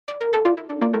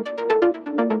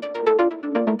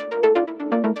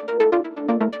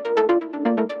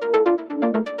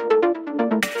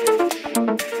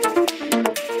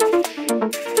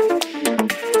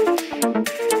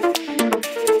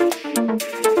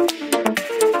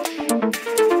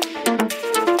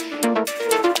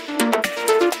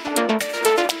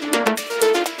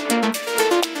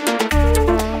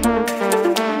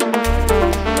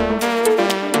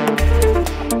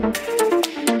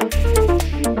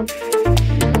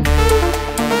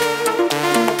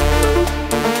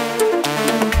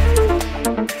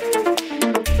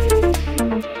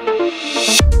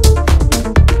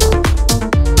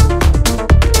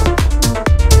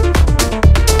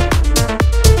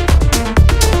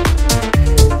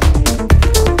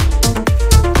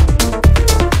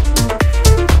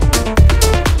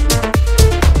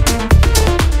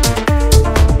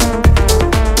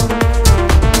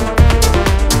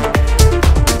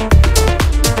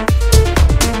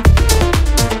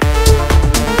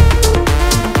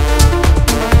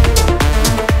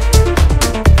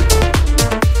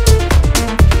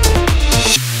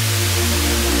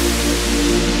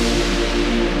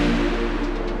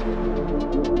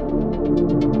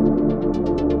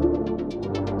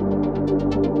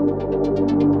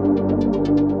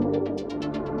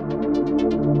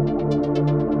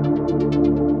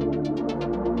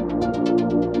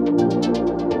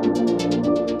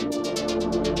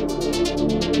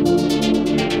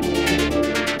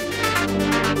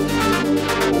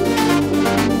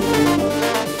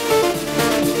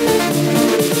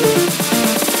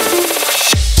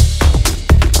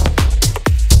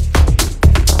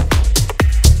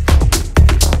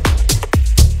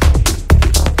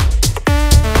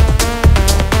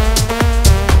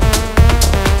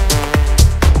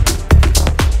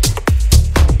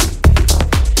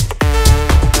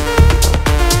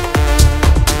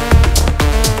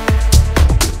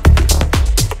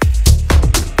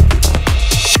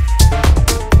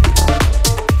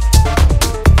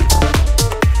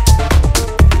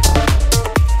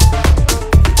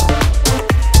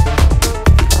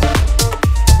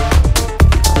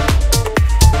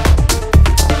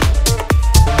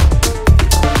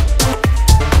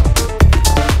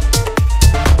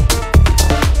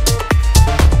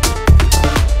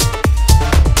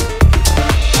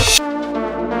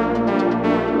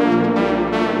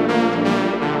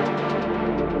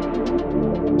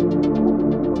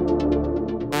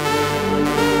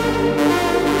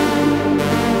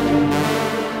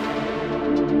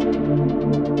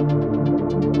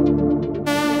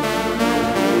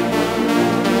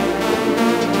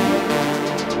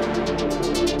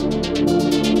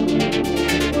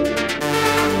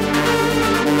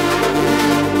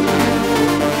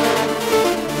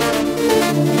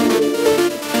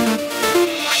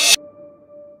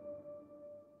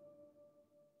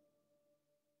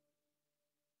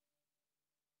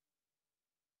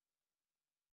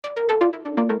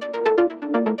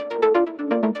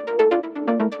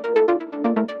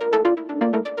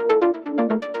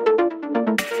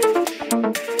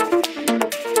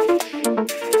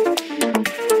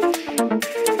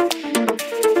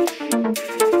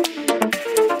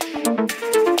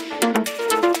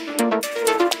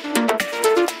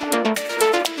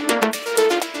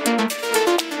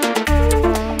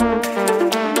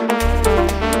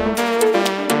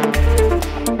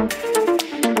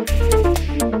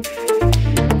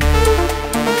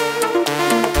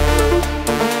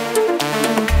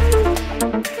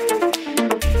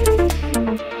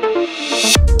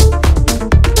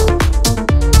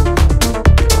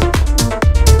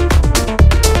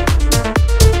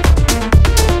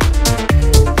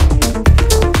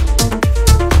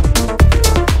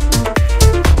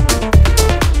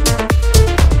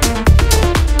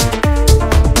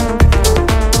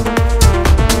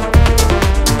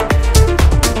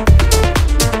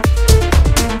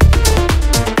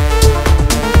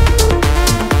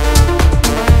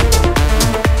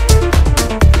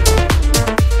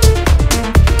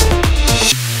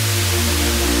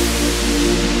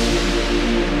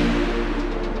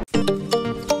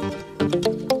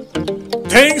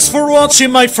Thanks for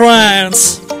watching, my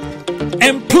friends.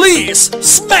 And please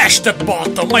smash that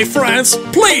button, my friends.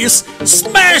 Please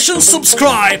smash and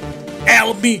subscribe.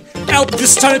 Help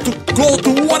this channel to go to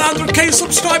 100k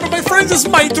subscribers, my friends. This is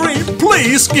my dream.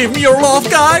 Please give me your love,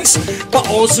 guys. But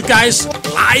also, guys,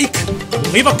 like,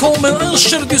 leave a comment and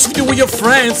share this video with your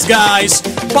friends, guys.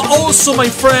 But also, my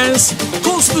friends,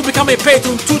 consider becoming a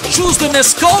patron to choose the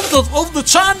next content of the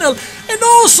channel. And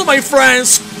also, my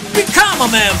friends, become a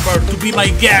member to be my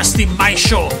guest in my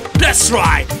show. That's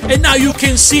right. And now you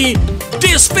can see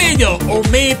this video, or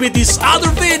maybe this other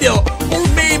video, or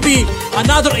maybe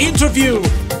another interview,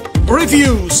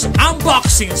 reviews,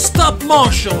 unboxing, stop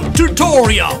motion,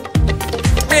 tutorial,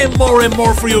 and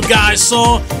more for you guys.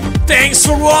 So thanks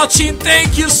for watching,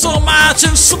 thank you so much,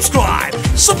 and subscribe,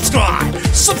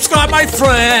 my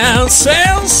friends,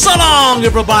 and so long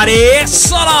everybody,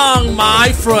 so long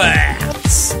my friends.